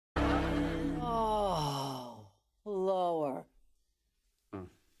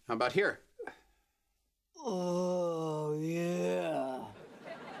How about here? Oh, yeah.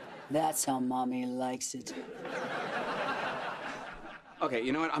 That's how Mommy likes it. Okay,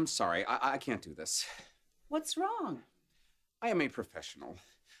 you know what? I'm sorry. I can't do this. What's wrong? I am a professional.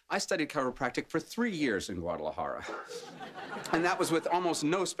 I studied chiropractic for 3 years in Guadalajara. And that was with almost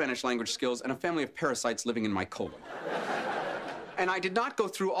no Spanish language skills and a family of parasites living in my colon. And I did not go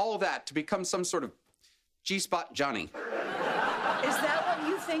through all of that to become some sort of G-spot Johnny. Is that what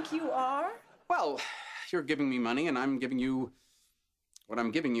you think you are? Well, you're giving me money and I'm giving you what I'm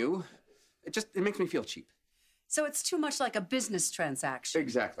giving you. It makes me feel cheap. So it's too much like a business transaction.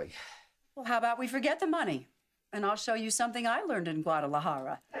 Exactly. Well, how about we forget the money? And I'll show you something I learned in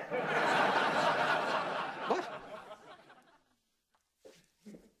Guadalajara.